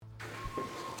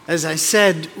As I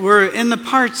said, we're in the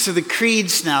parts of the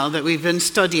creeds now that we've been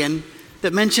studying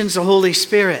that mentions the Holy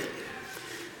Spirit.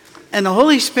 And the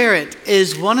Holy Spirit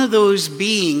is one of those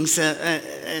beings,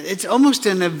 it's almost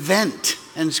an event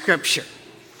in Scripture.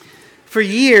 For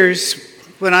years,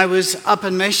 when I was up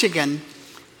in Michigan,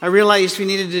 I realized we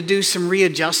needed to do some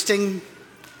readjusting.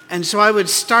 And so I would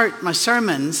start my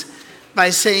sermons by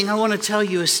saying, I want to tell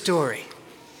you a story.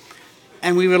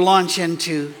 And we would launch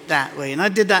into that way. And I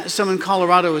did that some in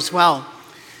Colorado as well.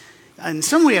 In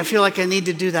some way, I feel like I need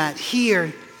to do that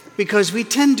here because we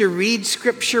tend to read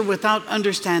Scripture without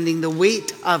understanding the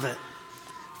weight of it.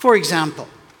 For example,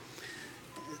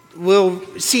 we'll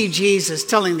see Jesus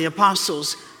telling the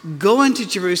apostles, go into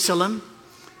Jerusalem,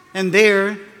 and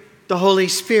there the Holy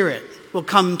Spirit will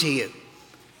come to you.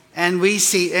 And we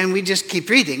just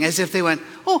keep reading as if they went,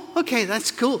 oh, okay,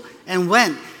 that's cool, and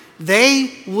went.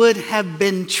 They would have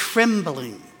been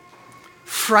trembling,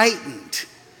 frightened,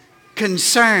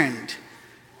 concerned,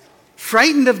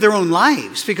 frightened of their own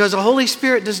lives because the Holy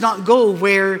Spirit does not go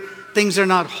where things are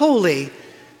not holy.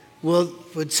 Well,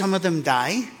 would some of them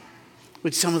die?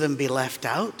 Would some of them be left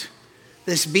out?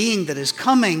 This being that is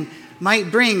coming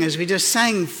might bring, as we just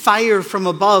sang, fire from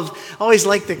above. I always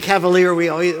like the cavalier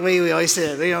way we always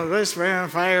say it, this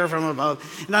fire from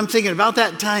above. And I'm thinking about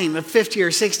that time of 50 or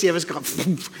 60 of us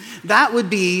going, that would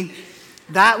be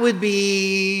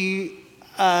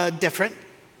different.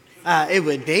 It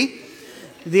would be.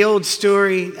 The old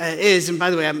story is, and by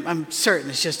the way, I'm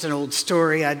certain it's just an old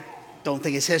story. I don't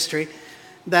think it's history.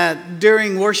 That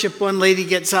during worship, one lady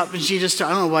gets up and she just, I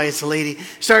don't know why it's a lady,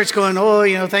 starts going,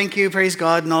 thank you, praise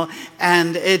God, and all.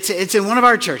 And it's in one of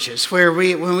our churches where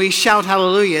when we shout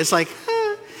hallelujah, it's like,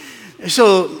 ah.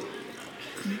 So,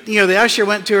 the usher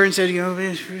went to her and said,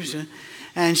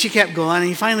 and she kept going. And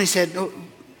he finally said, oh,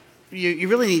 you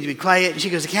really need to be quiet. And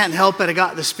she goes, I can't help it, I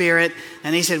got the Spirit.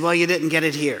 And he said, well, you didn't get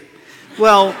it here.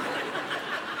 Well,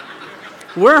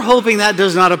 we're hoping that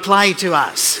does not apply to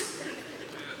us.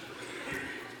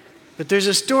 But there's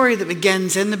a story that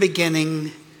begins in the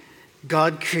beginning,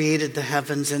 God created the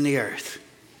heavens and the earth.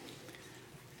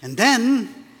 And then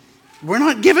we're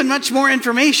not given much more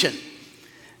information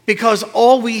because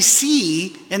all we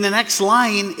see in the next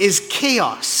line is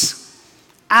chaos.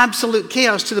 Absolute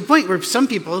chaos to the point where some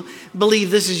people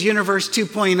believe this is universe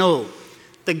 2.0,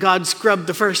 that God scrubbed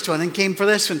the first one and came for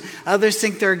this one. Others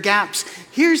think there are gaps.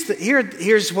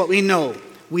 Here's what we know.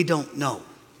 We don't know.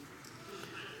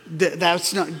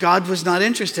 God was not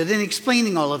interested in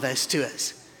explaining all of this to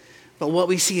us. But what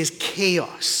we see is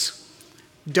chaos,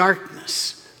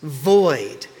 darkness,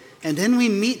 void. And then we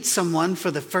meet someone for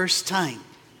the first time.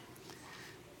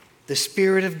 The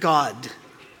Spirit of God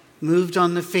moved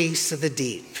on the face of the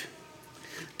deep.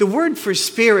 The word for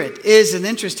spirit is an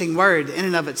interesting word in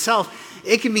and of itself.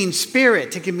 It can mean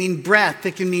spirit, it can mean breath,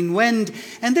 it can mean wind.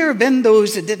 And there have been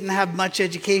those that didn't have much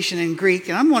education in Greek,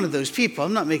 and I'm one of those people,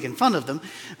 I'm not making fun of them,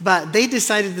 but they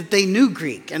decided that they knew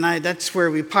Greek, and that's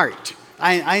where we part.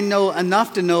 I know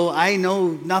enough to know I know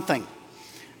nothing.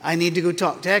 I need to go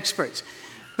talk to experts.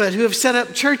 But who have set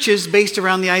up churches based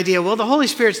around the idea, well, the Holy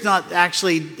Spirit's not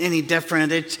actually any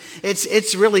different.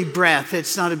 It's really breath,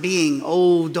 it's not a being.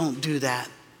 Oh, don't do that.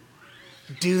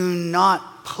 Do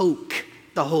not poke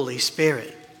the Holy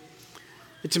Spirit.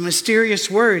 It's a mysterious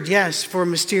word, yes, for a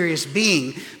mysterious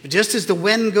being. But just as the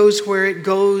wind goes where it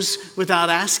goes without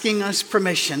asking us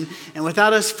permission and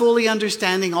without us fully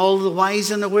understanding all the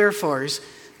whys and the wherefores,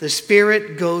 the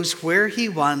Spirit goes where He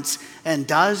wants and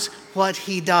does what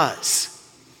He does.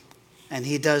 And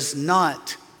He does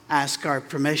not ask our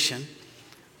permission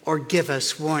or give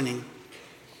us warning.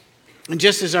 And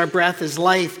just as our breath is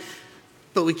life,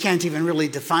 but we can't even really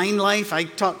define life. I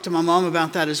talked to my mom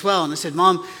about that as well. And I said,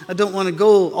 Mom, I don't want to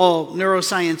go all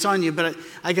neuroscience on you, but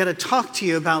I got to talk to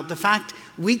you about the fact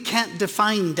we can't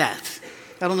define death.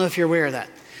 I don't know if you're aware of that.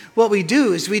 What we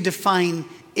do is we define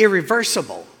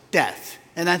irreversible death,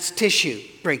 and that's tissue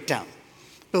breakdown.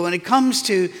 But when it comes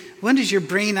to when does your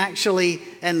brain actually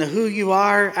and the who you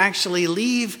are actually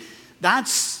leave,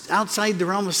 that's outside the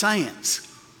realm of science.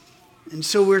 And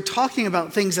so we're talking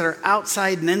about things that are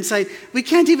outside and inside. We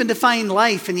can't even define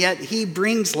life, and yet He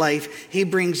brings life. He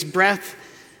brings breath,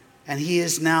 and He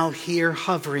is now here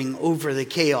hovering over the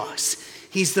chaos.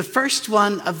 He's the first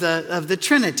one of the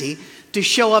Trinity to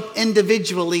show up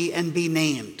individually and be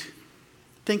named.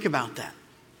 Think about that.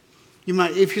 You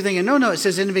might, if you're thinking, no, it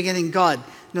says in the beginning God.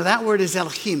 No, that word is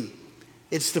Elohim.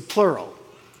 It's the plural.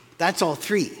 That's all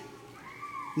three.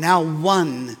 Now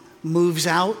one moves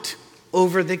out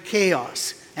over the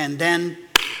chaos, and then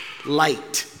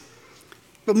light.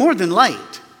 But more than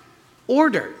light,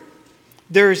 order.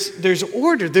 There's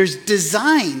order, there's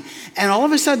design. And all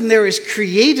of a sudden there is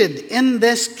created in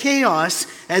this chaos,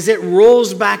 as it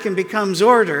rolls back and becomes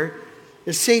order,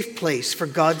 a safe place for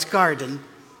God's garden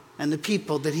and the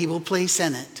people that he will place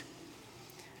in it.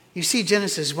 You see,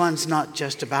 Genesis 1's not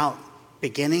just about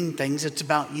beginning things, it's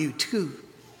about you too.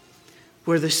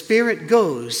 Where the Spirit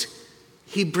goes,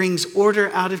 he brings order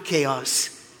out of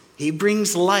chaos. He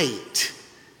brings light,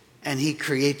 and he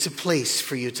creates a place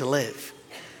for you to live.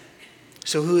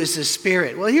 So who is the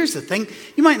Spirit? Well, here's the thing.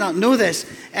 You might not know this,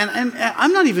 and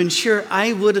I'm not even sure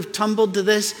I would have tumbled to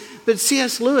this, but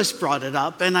C.S. Lewis brought it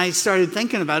up, and I started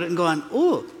thinking about it and going,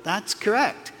 oh, that's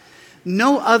correct.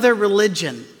 No other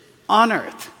religion on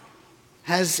earth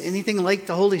has anything like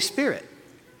the Holy Spirit.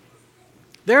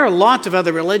 There are lots of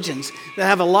other religions that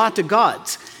have a lot of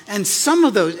gods, and some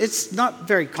of those, it's not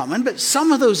very common, but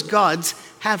some of those gods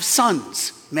have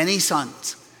sons, many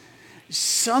sons.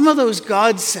 Some of those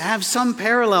gods have some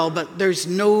parallel, but there's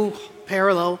no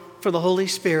parallel for the Holy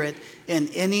Spirit in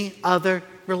any other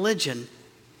religion.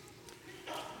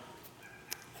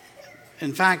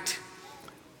 In fact,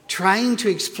 trying to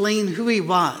explain who he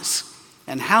was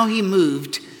and how he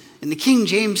moved in the King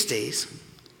James days,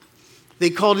 they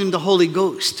called him the Holy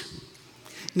Ghost.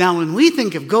 Now, when we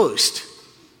think of ghost,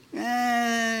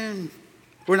 we're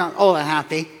not all that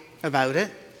happy about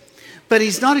it. But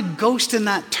he's not a ghost in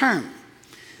that term.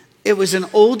 It was an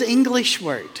Old English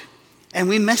word, and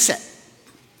we miss it.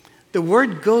 The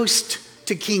word ghost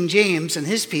to King James and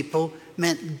his people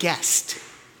meant guest.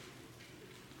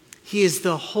 He is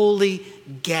the holy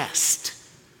guest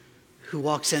who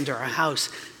walks into our house.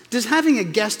 Does having a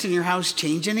guest in your house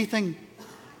change anything?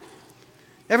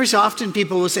 Every so often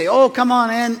people will say, oh, come on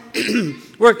in.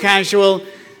 We're casual.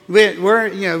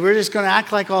 We're just going to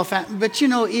act like all family. But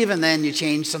even then you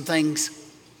change some things.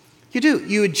 You do.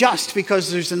 You adjust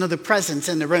because there's another presence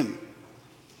in the room.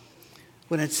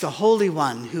 When it's the Holy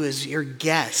One who is your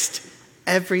guest,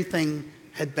 everything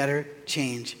had better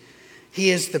change. He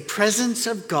is the presence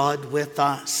of God with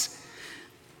us.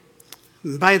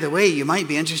 And by the way, you might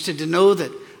be interested to know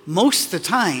that most of the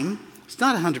time, it's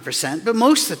not 100%, but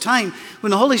most of the time,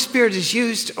 when the Holy Spirit is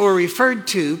used or referred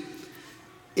to,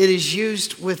 it is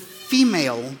used with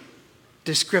female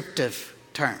descriptive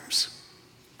terms.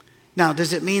 Now,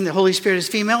 does it mean the Holy Spirit is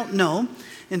female? No.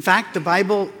 In fact, the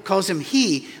Bible calls him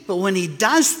he, but when he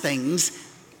does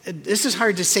things, this is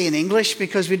hard to say in English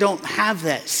because we don't have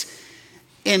this.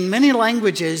 In many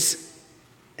languages,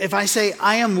 if I say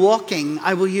I am walking,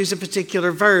 I will use a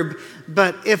particular verb,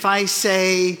 but if I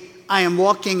say I am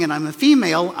walking and I'm a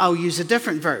female, I'll use a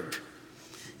different verb.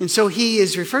 And so he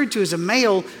is referred to as a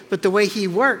male, but the way he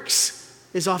works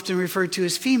is often referred to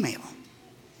as female.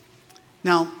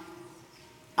 Now,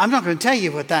 I'm not going to tell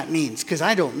you what that means because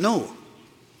I don't know.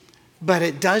 But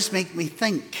it does make me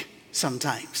think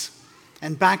sometimes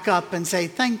and back up and say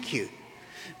thank you.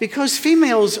 Because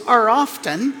females are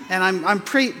often, and I'm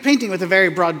painting with a very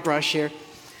broad brush here,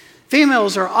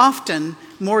 females are often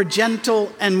more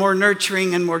gentle and more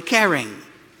nurturing and more caring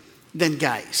than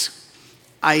guys.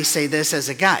 I say this as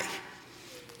a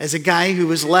guy who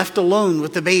was left alone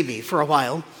with the baby for a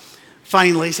while,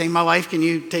 finally saying, my wife, can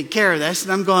you take care of this?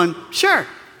 And I'm going, sure.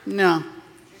 No.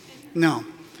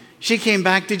 She came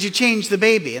back, did you change the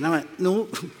baby? And I went, no.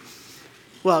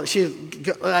 Well,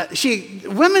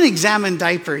 women examine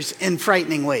diapers in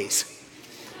frightening ways.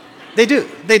 They do.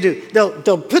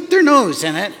 They'll put their nose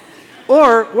in it,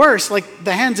 or worse, like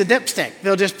the hands of dipstick.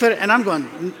 They'll just put it, and I'm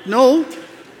going, no.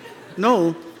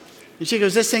 And she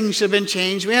goes, this thing should have been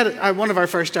changed. We had one of our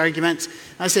first arguments.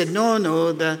 I said, no,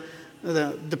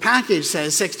 the package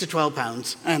says 6 to 12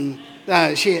 pounds, and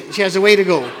she has a way to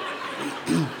go.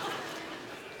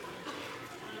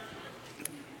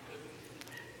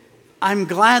 I'm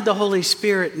glad the Holy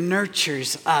Spirit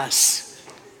nurtures us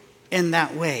in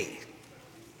that way.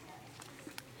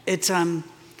 It's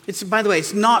by the way,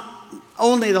 it's not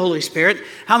only the Holy Spirit.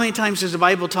 How many times does the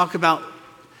Bible talk about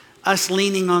us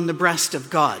leaning on the breast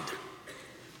of God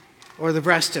or the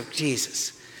breast of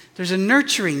Jesus? There's a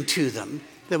nurturing to them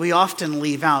that we often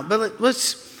leave out. But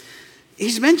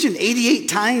he's mentioned 88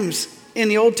 times in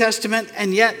the Old Testament,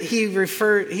 and yet he's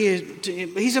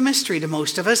a mystery to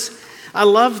most of us. I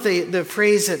love the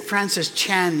phrase that Francis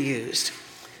Chan used.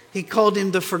 He called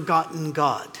him the forgotten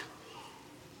God.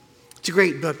 It's a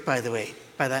great book, by the way,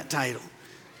 by that title.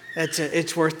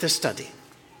 It's worth the study.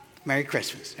 Merry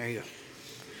Christmas. There you go.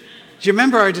 Do you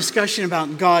remember our discussion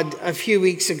about God a few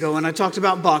weeks ago? And I talked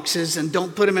about boxes, and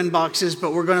don't put them in boxes,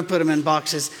 but we're going to put them in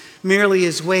boxes merely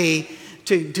as way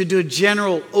to do a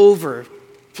general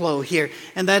flow here,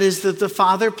 and that is that the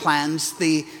Father plans,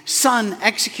 the Son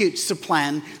executes the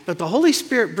plan, but the Holy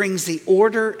Spirit brings the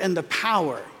order and the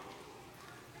power.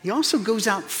 He also goes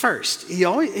out first.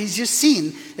 He's just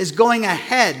seen as going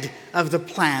ahead of the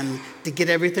plan to get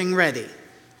everything ready.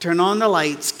 Turn on the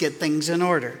lights, get things in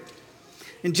order.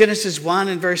 In Genesis 1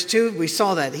 and verse 2, we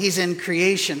saw that. He's in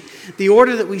creation. The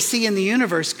order that we see in the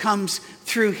universe comes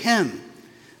through him.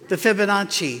 The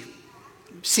Fibonacci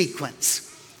sequence,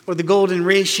 or the golden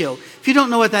ratio. If you don't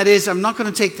know what that is, I'm not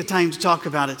going to take the time to talk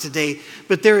about it today,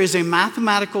 but there is a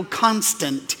mathematical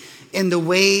constant in the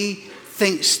way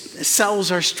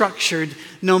cells are structured,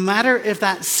 no matter if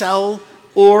that cell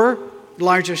or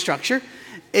larger structure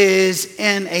is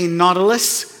in a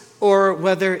nautilus, or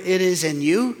whether it is in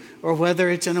you, or whether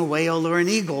it's in a whale or an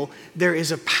eagle. There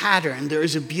is a pattern, there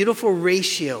is a beautiful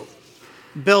ratio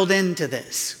built into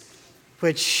this,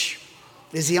 which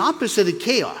is the opposite of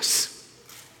chaos.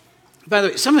 By the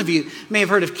way, some of you may have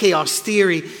heard of chaos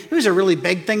theory. It was a really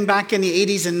big thing back in the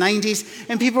 80s and 90s,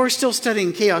 and people are still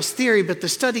studying chaos theory, but the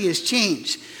study has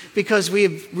changed because we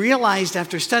have realized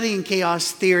after studying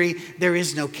chaos theory, there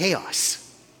is no chaos.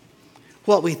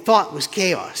 What we thought was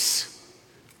chaos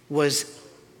was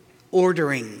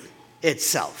ordering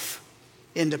itself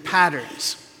into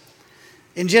patterns.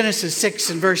 In Genesis 6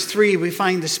 and verse 3, we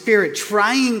find the Spirit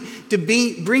trying to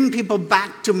bring people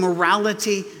back to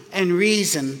morality and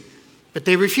reason, but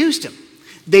they refused him.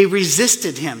 They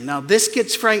resisted him. Now this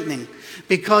gets frightening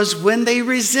because when they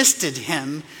resisted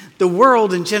him, the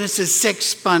world in Genesis 6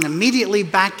 spun immediately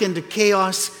back into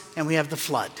chaos, and we have the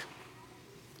flood.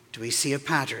 Do we see a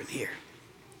pattern here?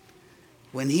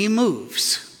 When he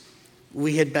moves,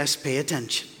 we had best pay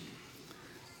attention.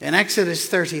 In Exodus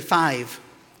 35,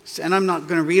 and I'm not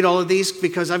going to read all of these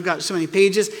because I've got so many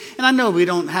pages, and I know we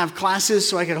don't have classes,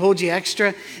 so I could hold you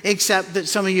extra, except that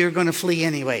some of you are going to flee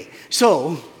anyway.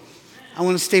 So I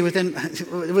want to stay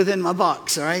within my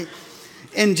box, all right?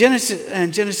 In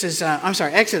Exodus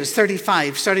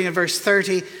 35, starting in verse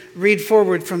 30, read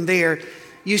forward from there,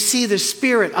 you see the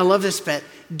Spirit, I love this bit,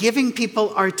 giving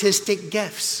people artistic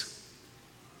gifts.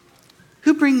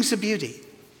 Who brings the beauty?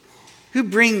 Who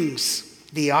brings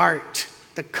the art,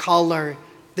 the color,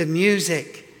 the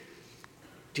music?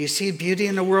 Do you see beauty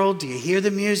in the world? Do you hear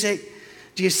the music?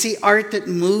 Do you see art that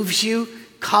moves you?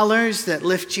 Colors that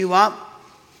lift you up?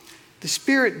 The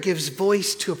Spirit gives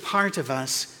voice to a part of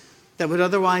us that would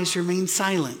otherwise remain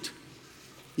silent.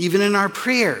 Even in our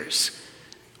prayers,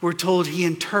 we're told he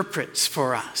interprets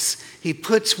for us. He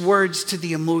puts words to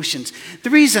the emotions.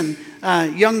 The reason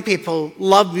young people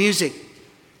love music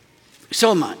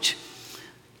so much,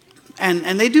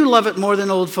 and they do love it more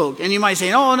than old folk. And you might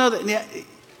say, oh, no, yeah,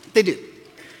 they do.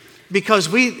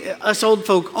 Because us old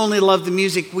folk only love the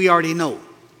music we already know.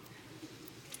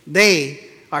 They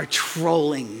are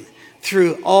trolling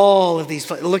through all of these,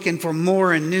 looking for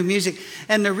more and new music.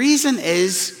 And the reason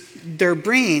is their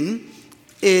brain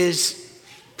is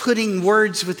putting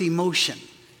words with emotion.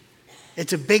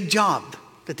 It's a big job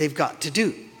that they've got to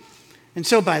do. And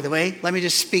so, by the way, let me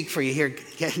just speak for you here.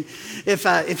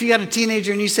 If you got a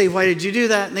teenager and you say, why did you do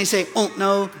that? And they say, oh,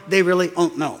 no, they really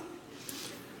don't know.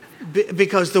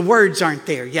 Because the words aren't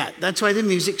there yet. That's why the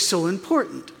music's so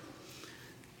important.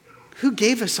 Who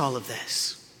gave us all of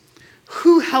this?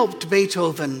 Who helped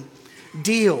Beethoven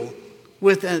deal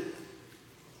with a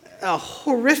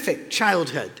horrific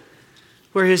childhood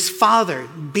where his father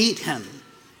beat him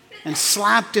and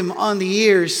slapped him on the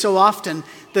ears so often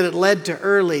that it led to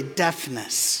early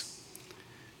deafness?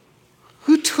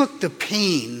 Who took the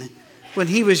pain when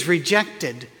he was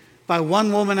rejected by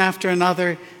one woman after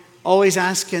another, always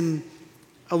asking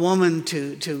a woman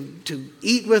to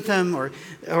eat with him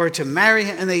or to marry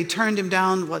him, and they turned him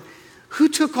down? Who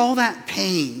took all that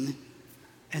pain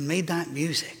and made that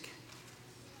music?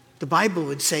 The Bible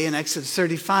would say in Exodus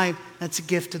 35, that's a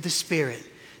gift of the Spirit.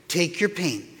 Take your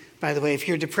pain. By the way, if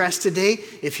you're depressed today,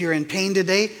 if you're in pain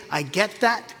today, I get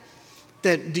that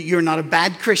you're not a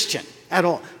bad Christian at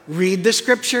all. Read the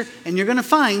scripture, and you're going to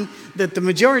find that the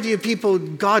majority of people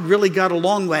God really got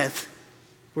along with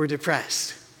were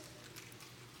depressed.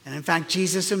 And in fact,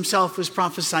 Jesus himself was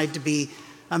prophesied to be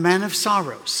a man of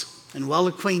sorrows and well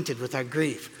acquainted with our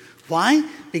grief. Why?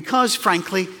 Because,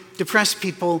 frankly, depressed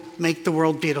people make the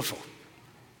world beautiful.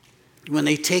 When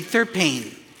they take their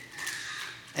pain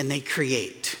and they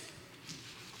create.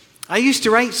 I used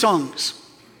to write songs.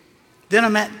 Then I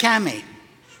met Cammie.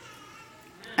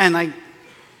 And I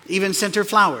even sent her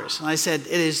flowers. And I said, it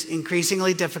is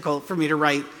increasingly difficult for me to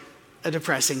write a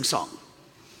depressing song.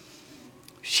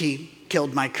 She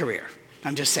killed my career.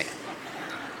 I'm just saying.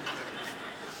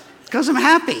 Because I'm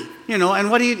happy, and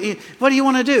what do you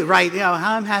want to do? Right,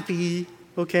 I'm happy.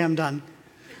 Okay, I'm done.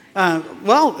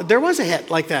 Well, there was a hit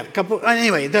like that.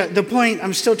 Anyway, the point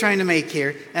I'm still trying to make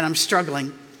here, and I'm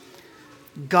struggling.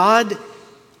 God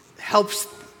helps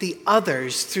the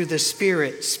others through the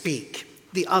Spirit speak.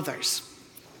 The others.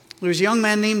 There was a young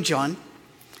man named John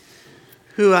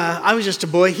who, I was just a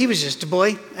boy, he was just a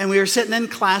boy, and we were sitting in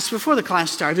class before the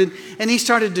class started, and he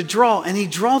started to draw, and he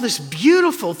drew this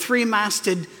beautiful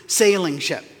 3-masted sailing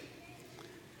ship.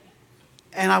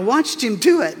 And I watched him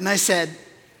do it, and I said,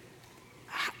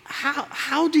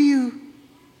 how do you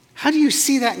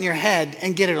see that in your head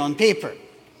and get it on paper?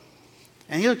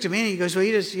 And he looked at me and he goes, well,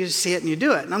 you just see it and you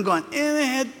do it. And I'm going, in the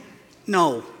head,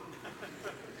 no.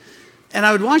 And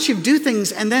I would watch him do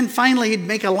things, and then finally he'd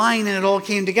make a line and it all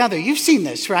came together. You've seen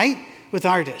this, right? With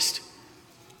artists.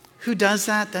 Who does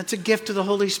that? That's a gift of the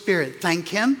Holy Spirit. Thank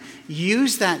him.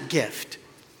 Use that gift.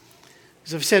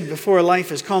 As I've said before,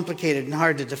 life is complicated and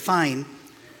hard to define.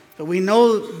 But we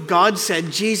know God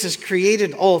said Jesus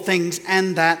created all things,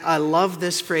 and that, I love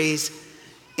this phrase,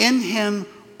 in him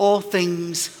all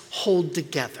things hold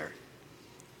together.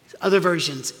 Other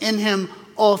versions, in him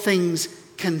all things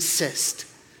consist.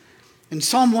 In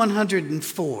Psalm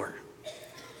 104,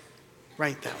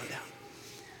 write that one down.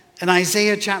 In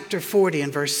Isaiah chapter 40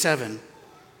 and verse 7,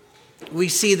 we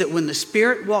see that when the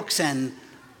Spirit walks in,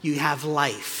 you have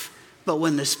life. But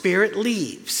when the Spirit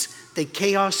leaves, the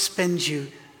chaos spins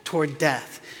you toward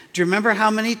death. Do you remember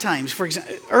how many times, for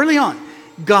example, early on,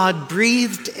 God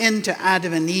breathed into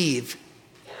Adam and Eve,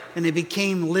 and they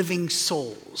became living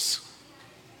souls.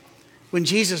 When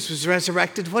Jesus was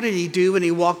resurrected, what did he do when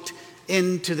he walked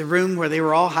into the room where they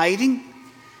were all hiding?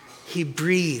 He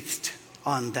breathed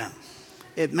on them.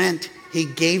 It meant he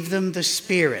gave them the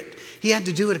Spirit. He had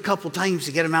to do it a couple times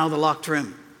to get them out of the locked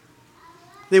room.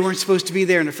 They weren't supposed to be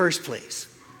there in the first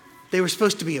place. They were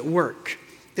supposed to be at work.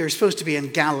 They were supposed to be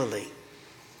in Galilee.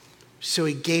 So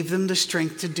he gave them the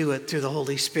strength to do it through the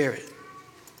Holy Spirit.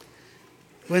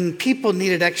 When people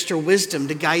needed extra wisdom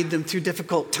to guide them through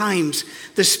difficult times,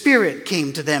 the Spirit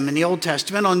came to them in the Old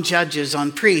Testament, on judges,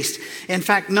 on priests. In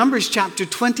fact, Numbers chapter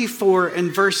 24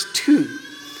 and verse 2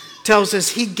 tells us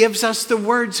he gives us the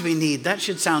words we need. That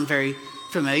should sound very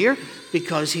familiar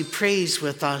because he prays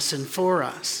with us and for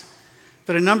us.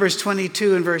 But in Numbers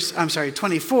 24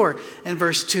 and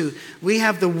verse 2, we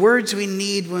have the words we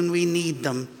need when we need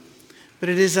them. But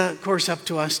it is, of course, up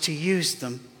to us to use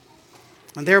them.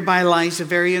 And thereby lies a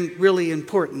really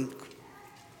important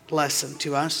lesson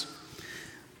to us.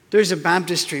 There's a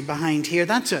baptistry behind here.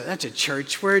 That's a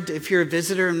church word. If you're a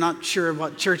visitor, I'm not sure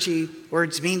what churchy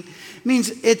words mean. It means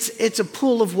it's a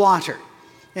pool of water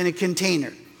in a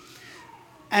container.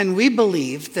 And we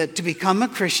believe that to become a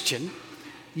Christian,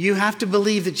 you have to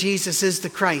believe that Jesus is the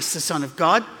Christ, the Son of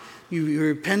God. You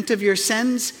repent of your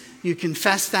sins. You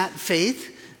confess that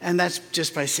faith. And that's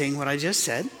just by saying what I just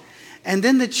said. And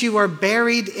then that you are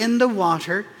buried in the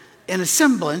water in a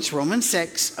semblance, Romans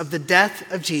 6, of the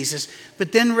death of Jesus,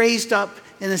 but then raised up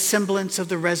in a semblance of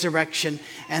the resurrection.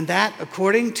 And that,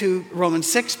 according to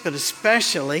Romans 6, but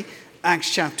especially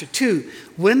Acts chapter 2,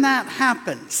 when that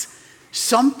happens,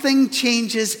 something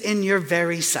changes in your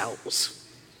very cells.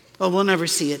 Well, we'll never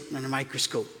see it in a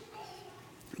microscope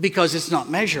because it's not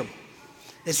measurable.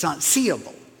 It's not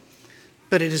seeable.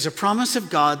 But it is a promise of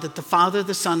God that the Father,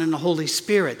 the Son, and the Holy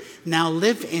Spirit now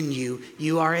live in you.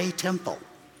 You are a temple.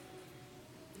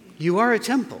 You are a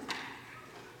temple.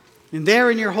 And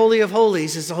there in your Holy of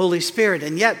Holies is the Holy Spirit.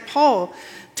 And yet Paul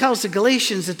tells the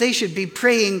Galatians that they should be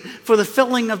praying for the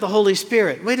filling of the Holy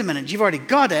Spirit. Wait a minute, you've already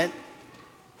got it.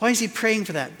 Why is he praying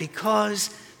for that?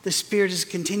 Because the Spirit is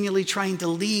continually trying to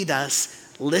lead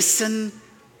us, listen,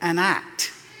 and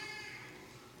act.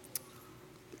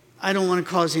 I don't want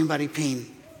to cause anybody pain.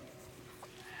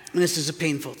 And this is a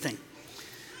painful thing.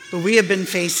 But we have been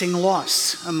facing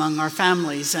loss among our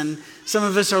families, and some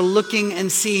of us are looking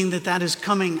and seeing that is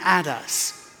coming at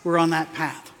us. We're on that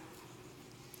path.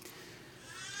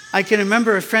 I can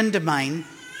remember a friend of mine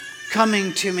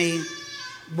coming to me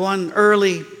one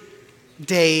early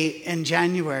day in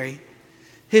January.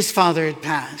 His father had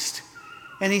passed.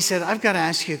 And he said, I've got to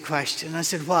ask you a question. I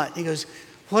said, what? He goes,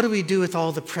 what do we do with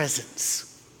all the presents?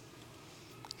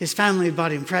 His family had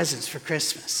bought him presents for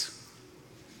Christmas.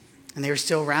 And they were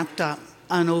still wrapped up,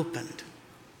 unopened.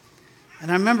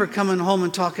 And I remember coming home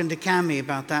and talking to Cammie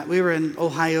about that. We were in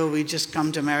Ohio. We'd just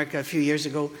come to America a few years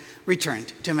ago,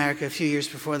 returned to America a few years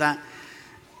before that.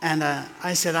 And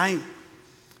I said,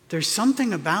 there's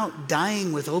something about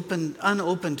dying with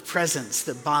unopened presents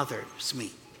that bothers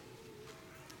me.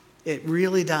 It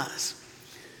really does.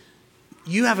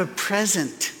 You have a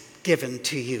present given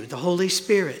to you, the Holy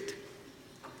Spirit.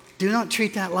 Do not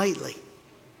treat that lightly.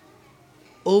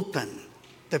 Open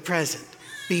the present.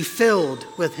 Be filled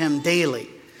with him daily.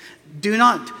 Do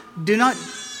not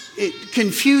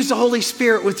confuse the Holy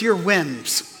Spirit with your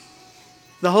whims.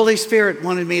 The Holy Spirit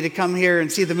wanted me to come here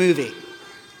and see the movie.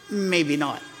 Maybe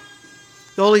not.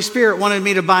 The Holy Spirit wanted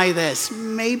me to buy this.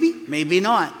 Maybe, maybe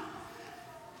not.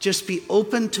 Just be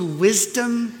open to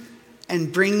wisdom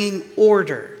and bringing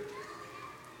order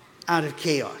out of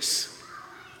chaos.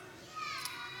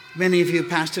 Many of you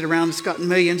passed it around. It's gotten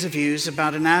millions of views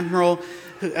about an admiral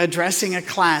addressing a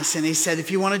class, and he said,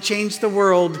 if you want to change the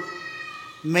world,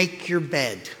 make your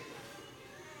bed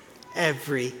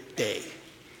every day.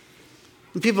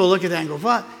 And people look at that and go,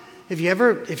 what? If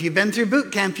you've been through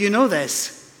boot camp, you know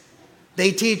this.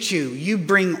 They teach you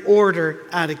bring order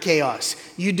out of chaos.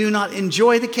 You do not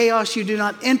enjoy the chaos. You do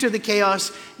not enter the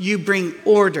chaos. You bring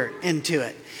order into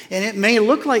it. And it may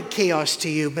look like chaos to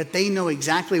you, but they know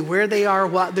exactly where they are,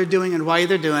 what they're doing, and why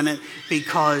they're doing it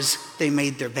because they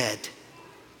made their bed.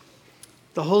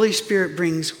 The Holy Spirit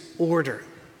brings order.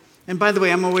 And by the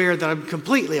way, I'm aware that I'm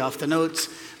completely off the notes,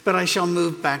 but I shall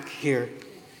move back here,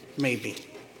 maybe.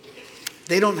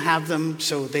 They don't have them,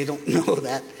 so they don't know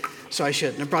that. So I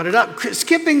shouldn't have brought it up.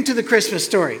 Skipping to the Christmas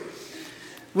story.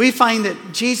 We find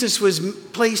that Jesus was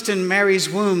placed in Mary's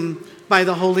womb by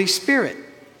the Holy Spirit.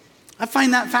 I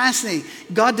find that fascinating.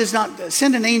 God does not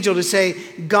send an angel to say,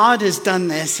 God has done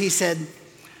this. He said,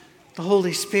 the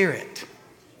Holy Spirit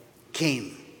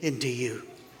came into you.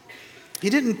 He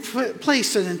didn't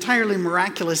place an entirely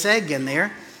miraculous egg in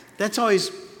there. I've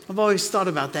always thought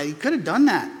about that. He could have done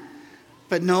that.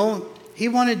 But no, he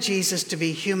wanted Jesus to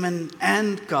be human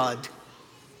and God.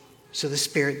 So the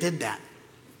Spirit did that.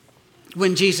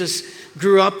 When Jesus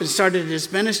grew up and started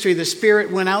his ministry, the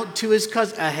Spirit went out to his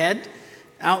cousin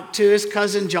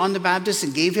John the Baptist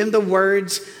and gave him the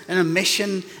words and a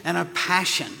mission and a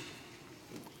passion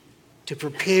to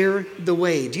prepare the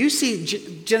way. Do you see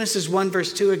Genesis 1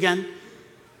 verse 2 again?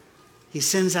 He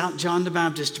sends out John the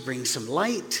Baptist to bring some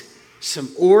light, some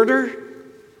order,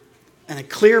 and a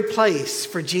clear place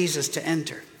for Jesus to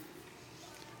enter.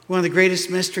 One of the greatest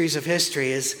mysteries of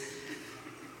history is,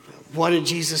 what did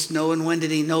Jesus know and when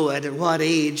did he know it? At what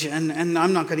age? And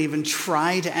I'm not going to even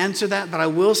try to answer that, but I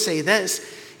will say this.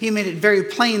 He made it very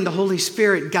plain the Holy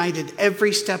Spirit guided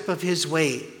every step of his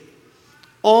way,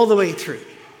 all the way through,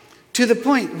 to the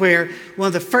point where one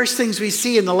of the first things we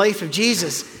see in the life of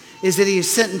Jesus is that he is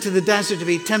sent into the desert to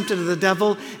be tempted of the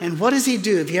devil. And what does he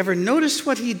do? Have you ever noticed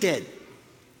what he did?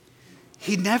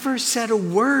 He never said a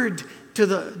word to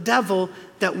the devil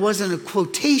that wasn't a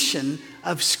quotation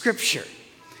of Scripture.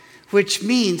 Which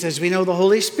means, as we know, the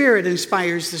Holy Spirit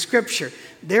inspires the Scripture.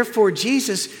 Therefore,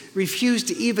 Jesus refused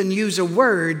to even use a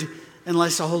word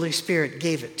unless the Holy Spirit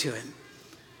gave it to him.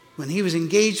 When he was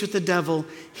engaged with the devil,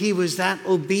 he was that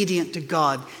obedient to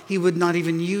God. He would not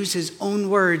even use his own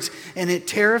words. And it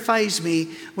terrifies me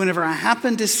whenever I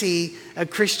happen to see a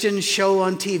Christian show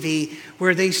on TV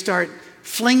where they start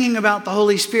flinging about the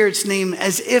Holy Spirit's name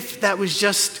as if that was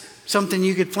just something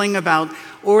you could fling about,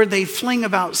 or they fling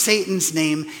about Satan's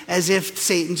name as if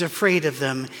Satan's afraid of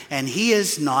them, and he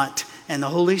is not, and the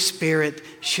Holy Spirit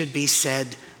should be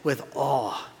said with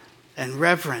awe and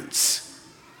reverence,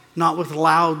 not with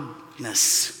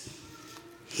loudness.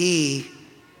 He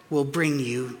will bring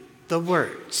you the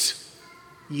words.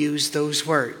 Use those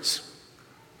words.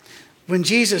 When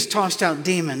Jesus tossed out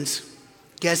demons,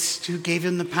 guess who gave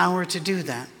him the power to do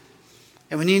that?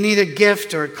 And when you need a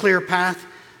gift or a clear path,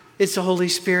 it's the Holy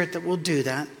Spirit that will do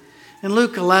that. In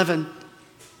Luke 11,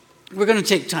 we're going to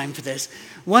take time for this.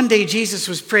 One day Jesus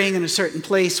was praying in a certain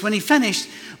place. When he finished,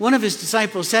 one of his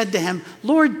disciples said to him,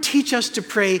 Lord, teach us to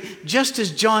pray just as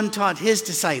John taught his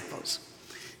disciples.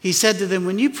 He said to them,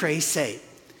 when you pray, say,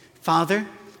 Father,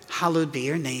 hallowed be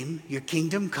your name, your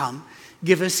kingdom come.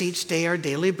 Give us each day our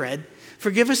daily bread.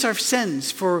 Forgive us our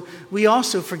sins, for we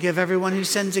also forgive everyone who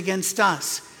sins against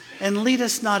us. And lead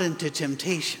us not into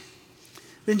temptation.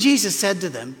 Then Jesus said to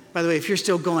them, by the way, if you're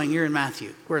still going, you're in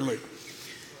Matthew, we're in Luke.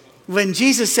 When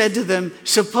Jesus said to them,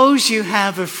 suppose you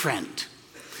have a friend,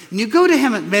 and you go to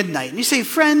him at midnight, and you say,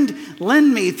 friend,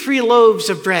 lend me 3 loaves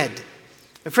of bread.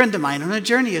 A friend of mine on a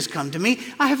journey has come to me.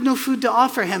 I have no food to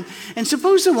offer him. And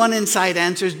suppose the one inside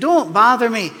answers, don't bother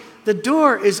me. The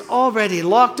door is already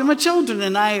locked, and my children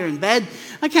and I are in bed.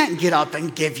 I can't get up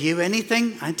and give you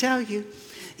anything, I tell you.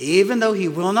 Even though he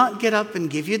will not get up and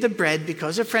give you the bread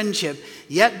because of friendship,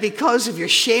 yet because of your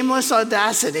shameless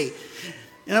audacity,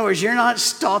 in other words, you're not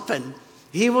stopping,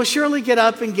 he will surely get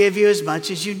up and give you as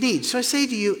much as you need. So I say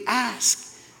to you,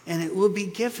 ask, and it will be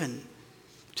given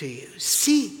to you.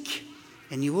 Seek,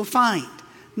 and you will find.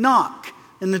 Knock,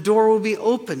 and the door will be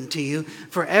opened to you.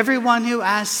 For everyone who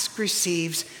asks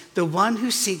receives, the one who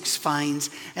seeks finds,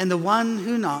 and the one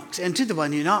who knocks, and to the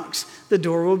one who knocks, the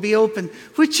door will be opened.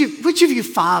 Which of you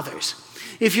fathers,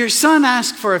 if your son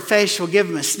asks for a fish, will give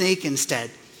him a snake instead?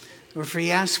 Or if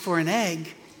he asks for an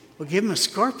egg, will give him a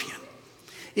scorpion?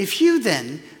 If you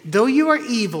then, though you are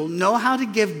evil, know how to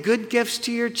give good gifts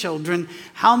to your children,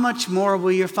 how much more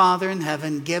will your Father in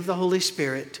heaven give the Holy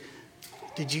Spirit?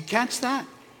 Did you catch that?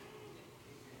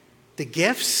 The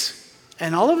gifts,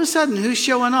 and all of a sudden, who's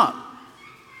showing up?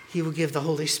 He will give the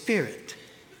Holy Spirit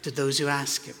to those who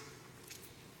ask him.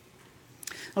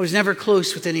 I was never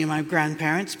close with any of my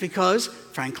grandparents because,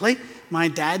 frankly, my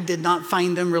dad did not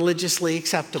find them religiously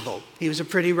acceptable. He was a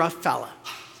pretty rough fella.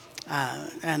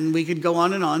 And we could go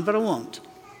on, but I won't.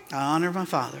 I honor my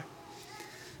father.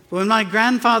 When my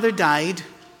grandfather died,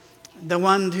 the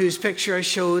one whose picture I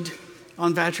showed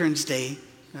on Veterans Day,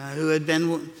 who had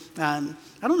been, I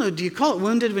don't know, do you call it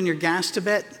wounded when you're gassed a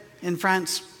bit in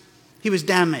France? He was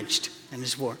damaged in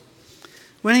this war.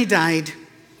 When he died,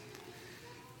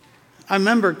 I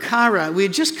remember Cara, we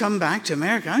had just come back to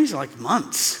America. I was like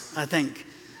months, I think.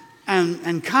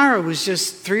 And Cara was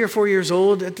just 3 or 4 years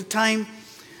old at the time.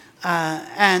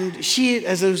 And she,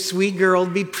 as a sweet girl,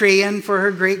 would be praying for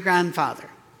her great-grandfather.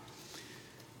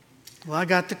 Well, I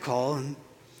got the call, and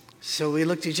so we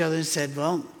looked at each other and said,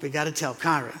 well, we got to tell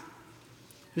Cara.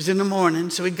 It was in the morning,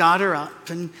 so we got her up,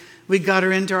 and we got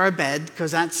her into our bed,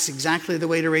 because that's exactly the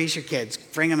way to raise your kids.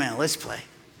 Bring them in, let's play.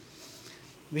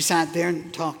 We sat there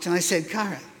and talked, and I said,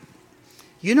 Cara,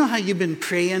 you know how you've been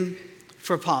praying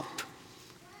for Pop,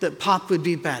 that Pop would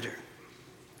be better?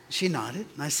 She nodded,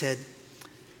 and I said,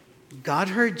 God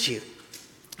heard you,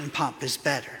 and Pop is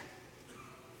better.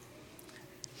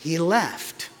 He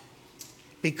left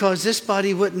because this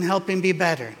body wouldn't help him be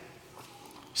better.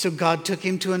 So God took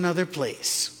him to another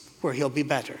place where he'll be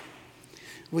better.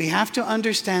 We have to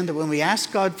understand that when we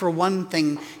ask God for one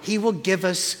thing, he will give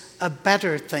us a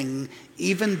better thing,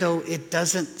 even though it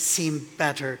doesn't seem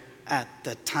better at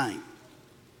the time.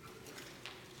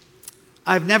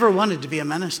 I've never wanted to be a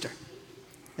minister.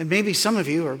 And maybe some of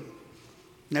you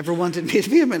never wanted me to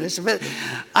be a minister, but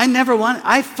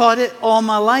I fought it all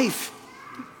my life.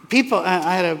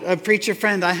 I had a preacher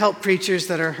friend. I help preachers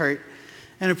that are hurt.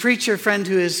 And a preacher friend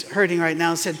who is hurting right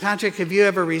now said, Patrick, have you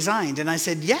ever resigned? And I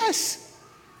said, yes.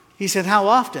 He said, how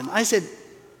often? I said,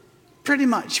 pretty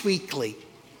much weekly.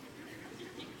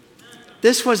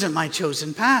 This wasn't my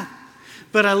chosen path.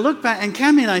 But I look back, and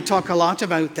Cammie and I talk a lot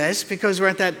about this because we're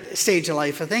at that stage of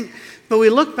life, I think. But we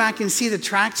look back and see the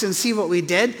tracks and see what we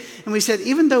did. And we said,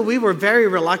 even though we were very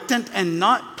reluctant and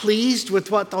not pleased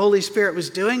with what the Holy Spirit was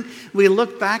doing, we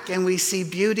look back and we see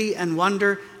beauty and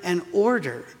wonder and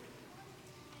order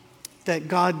that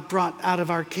God brought out of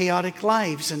our chaotic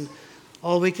lives. And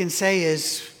all we can say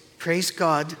is, praise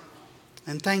God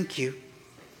and thank you.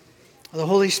 The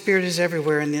Holy Spirit is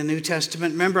everywhere in the New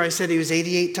Testament. Remember, I said he was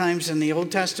 88 times in the Old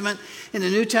Testament. In the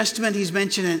New Testament, he's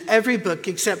mentioned in every book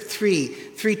except three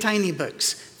tiny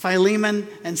books, Philemon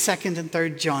and 2nd and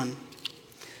 3rd John.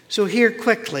 So here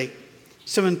quickly,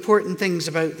 some important things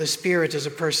about the Spirit as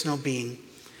a personal being.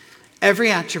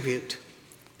 Every attribute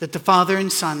that the Father and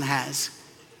Son has,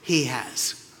 he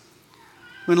has.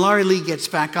 When Laurie Lee gets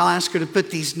back, I'll ask her to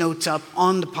put these notes up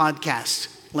on the podcast,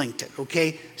 linked it,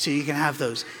 okay? So you can have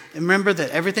those. And remember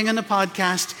that everything on the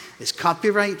podcast is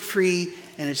copyright free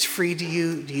and it's free to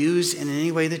you to use in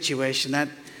any way that you wish. And that,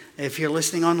 if you're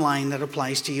listening online, that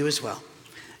applies to you as well.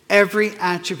 Every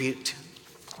attribute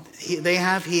they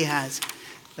have, he has.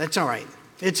 That's all right.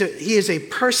 He is a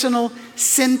personal,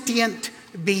 sentient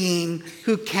being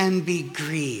who can be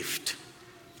grieved.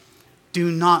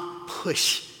 Do not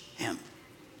push him.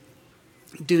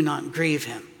 Do not grieve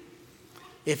him.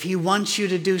 If he wants you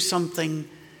to do something,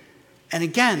 and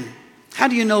again, how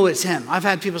do you know it's him? I've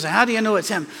had people say, how do you know it's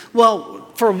him? Well,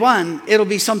 for one, it'll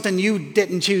be something you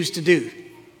didn't choose to do.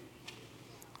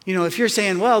 You know, if you're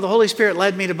saying, well, the Holy Spirit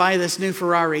led me to buy this new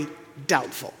Ferrari,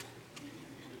 doubtful.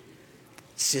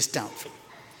 It's just doubtful.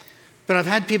 But I've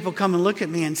had people come and look at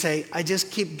me and say, I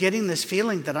just keep getting this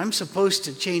feeling that I'm supposed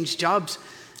to change jobs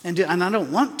and I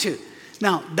don't want to.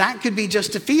 Now, that could be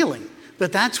just a feeling,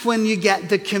 but that's when you get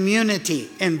the community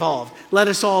involved. Let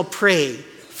us all pray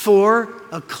for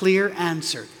a clear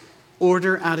answer.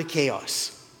 Order out of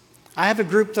chaos. I have a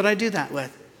group that I do that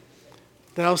with,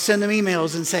 that I'll send them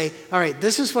emails and say, all right,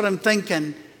 this is what I'm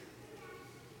thinking.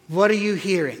 What are you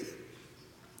hearing?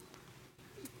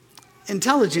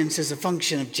 Intelligence is a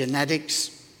function of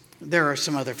genetics. There are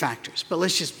some other factors, but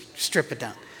let's just strip it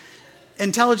down.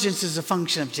 Intelligence is a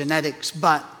function of genetics,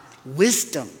 but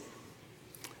wisdom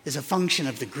is a function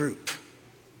of the group.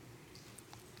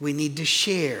 We need to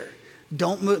share.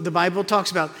 Don't move. The Bible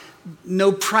talks about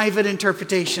no private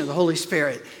interpretation of the Holy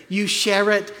Spirit. You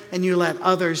share it and you let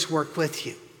others work with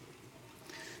you.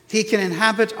 He can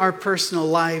inhabit our personal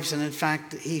lives, and in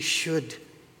fact, he should.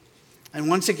 And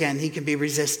once again, he can be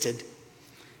resisted.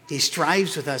 He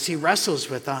strives with us. He wrestles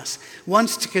with us.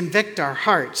 Wants to convict our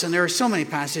hearts. And there are so many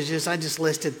passages. I just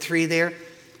listed 3 there.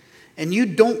 And you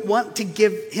don't want to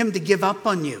him to give up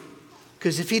on you.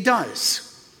 Because if he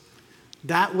does,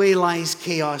 that way lies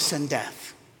chaos and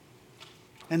death.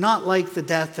 And not like the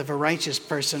death of a righteous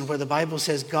person, where the Bible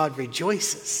says God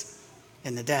rejoices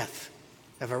in the death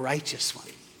of a righteous one.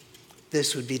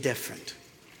 This would be different.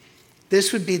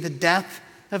 This would be the death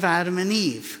of Adam and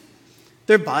Eve.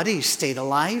 Their bodies stayed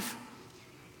alive,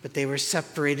 but they were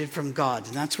separated from God.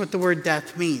 And that's what the word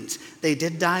death means. They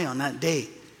did die on that day.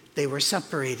 They were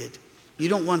separated. You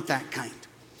don't want that kind.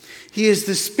 He is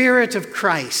the Spirit of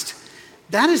Christ.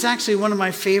 That is actually one of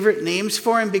my favorite names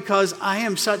for him, because I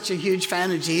am such a huge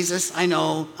fan of Jesus. I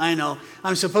know.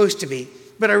 I'm supposed to be,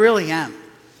 but I really am.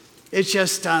 It's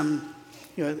just, I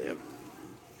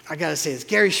got to say this.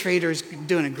 Gary Schrader's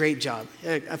doing a great job,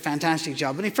 a fantastic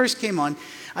job. When he first came on,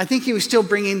 I think he was still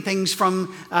bringing things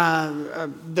from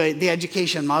the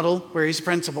education model where he's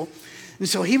principal. And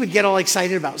so he would get all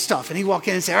excited about stuff. And he'd walk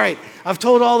in and say, all right, I've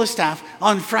told all the staff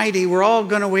on Friday we're all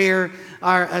going to wear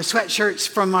our sweatshirts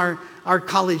from our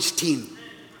college team.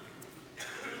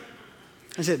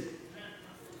 I said,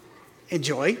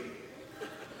 enjoy.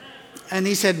 And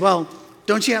he said, well,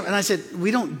 don't you have? And I said,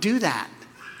 we don't do that.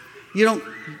 You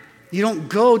don't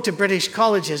go to British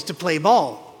colleges to play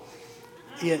ball.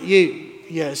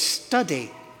 You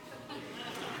study.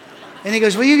 And he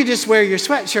goes, well, you could just wear your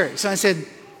sweatshirts. And I said,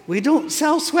 we don't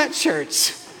sell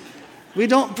sweatshirts. We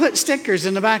don't put stickers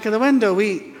in the back of the window.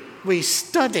 We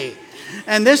study.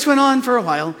 And this went on for a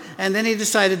while. And then he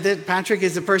decided that Patrick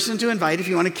is the person to invite if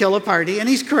you want to kill a party. And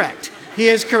he's correct. He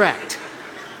is correct.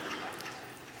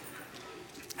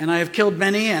 And I have killed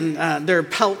many, and their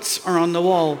pelts are on the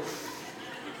wall.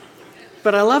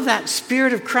 But I love that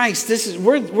Spirit of Christ.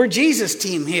 We're Jesus'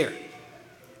 team here.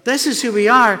 This is who we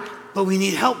are, but we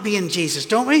need help being Jesus,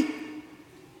 don't we?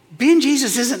 Being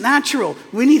Jesus isn't natural.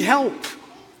 We need help.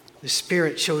 The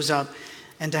Spirit shows up.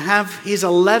 And he's a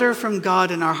letter from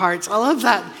God in our hearts. I love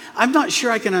that. I'm not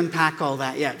sure I can unpack all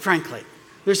that yet, frankly.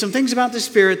 There's some things about the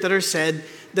Spirit that are said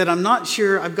that I'm not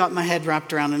sure I've got my head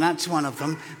wrapped around, and that's one of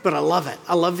them. But I love it.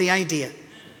 I love the idea.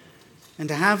 And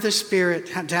to have the Spirit,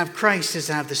 to have Christ is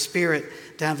to have the Spirit.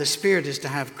 To have the Spirit is to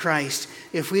have Christ.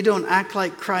 If we don't act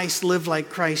like Christ, live like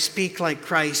Christ, speak like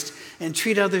Christ, and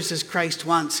treat others as Christ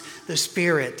wants, the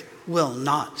Spirit will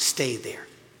not stay there.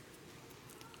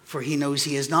 For he knows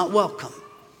he is not welcome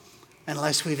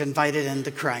unless we've invited into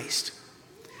Christ.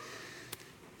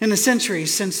 In the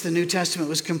centuries since the New Testament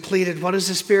was completed, what has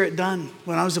the Spirit done?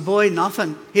 When I was a boy,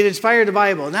 nothing. He'd inspired the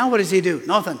Bible. Now what does he do?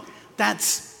 Nothing.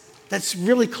 That's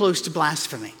really close to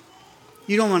blasphemy.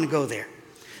 You don't want to go there.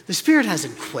 The Spirit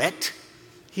hasn't quit.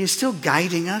 He is still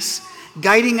guiding us,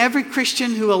 guiding every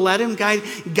Christian who will let him guide,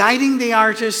 guiding the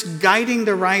artists, guiding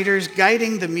the writers,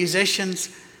 guiding the musicians.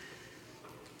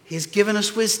 He has given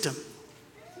us wisdom.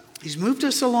 He's moved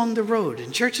us along the road,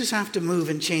 and churches have to move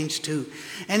and change too.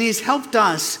 And he's helped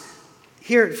us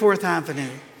here at 4th Avenue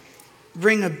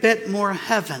bring a bit more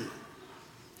heaven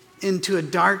into a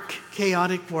dark,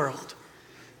 chaotic world.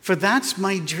 For that's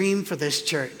my dream for this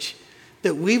church,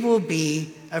 that we will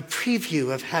be a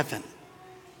preview of heaven,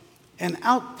 an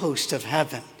outpost of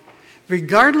heaven,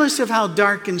 regardless of how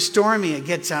dark and stormy it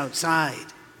gets outside.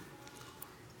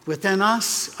 Within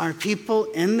us, our people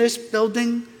in this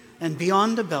building and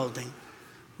beyond the building,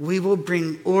 we will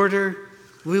bring order,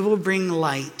 we will bring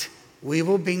light, we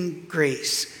will bring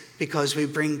grace, because we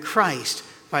bring Christ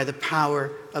by the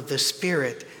power of the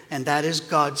Spirit, and that is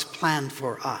God's plan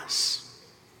for us.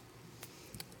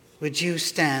 Would you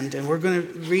stand? And we're going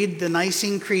to read the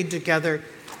Nicene Creed together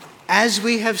as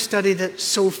we have studied it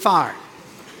so far.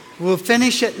 We'll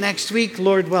finish it next week,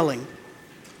 Lord willing.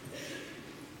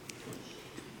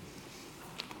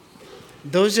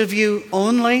 Those of you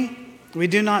only, we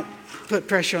do not put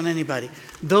pressure on anybody.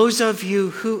 Those of you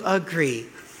who agree,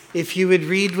 if you would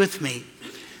read with me.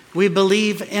 We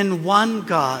believe in one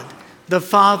God, the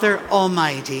Father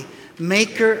Almighty,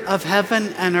 maker of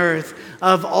heaven and earth,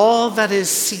 of all that is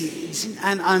seen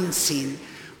and unseen.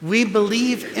 We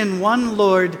believe in one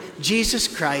Lord, Jesus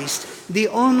Christ, the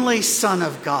only Son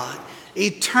of God,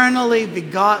 eternally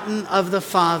begotten of the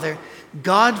Father,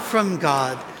 God from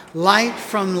God, light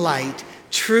from light,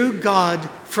 true God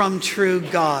from true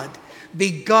God,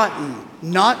 begotten,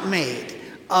 not made,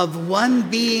 of one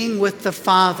being with the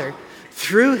Father.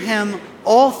 Through him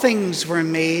all things were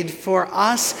made. For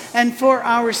us and for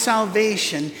our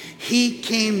salvation, he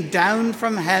came down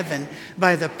from heaven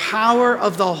by the power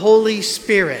of the Holy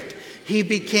Spirit. He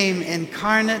became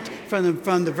incarnate from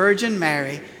the Virgin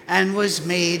Mary and was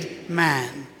made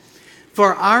man.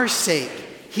 For our sake,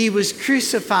 he was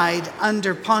crucified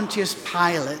under Pontius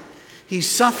Pilate. He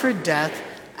suffered death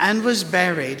and was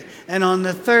buried, and on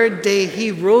the third day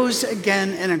he rose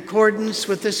again in accordance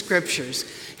with the Scriptures.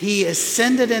 He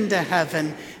ascended into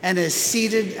heaven and is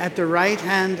seated at the right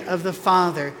hand of the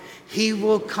Father. He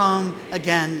will come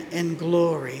again in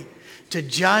glory to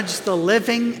judge the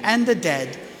living and the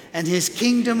dead, and his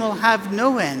kingdom will have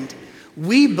no end.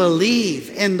 We believe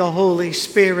in the Holy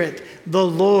Spirit, the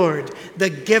Lord, the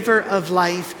giver of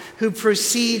life, who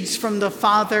proceeds from the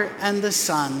Father and the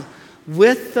Son.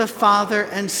 With the Father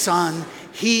and Son,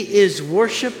 he is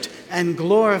worshiped and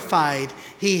glorified.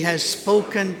 He has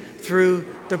spoken through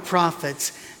the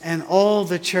prophets. And all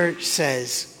the church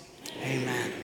says, Amen.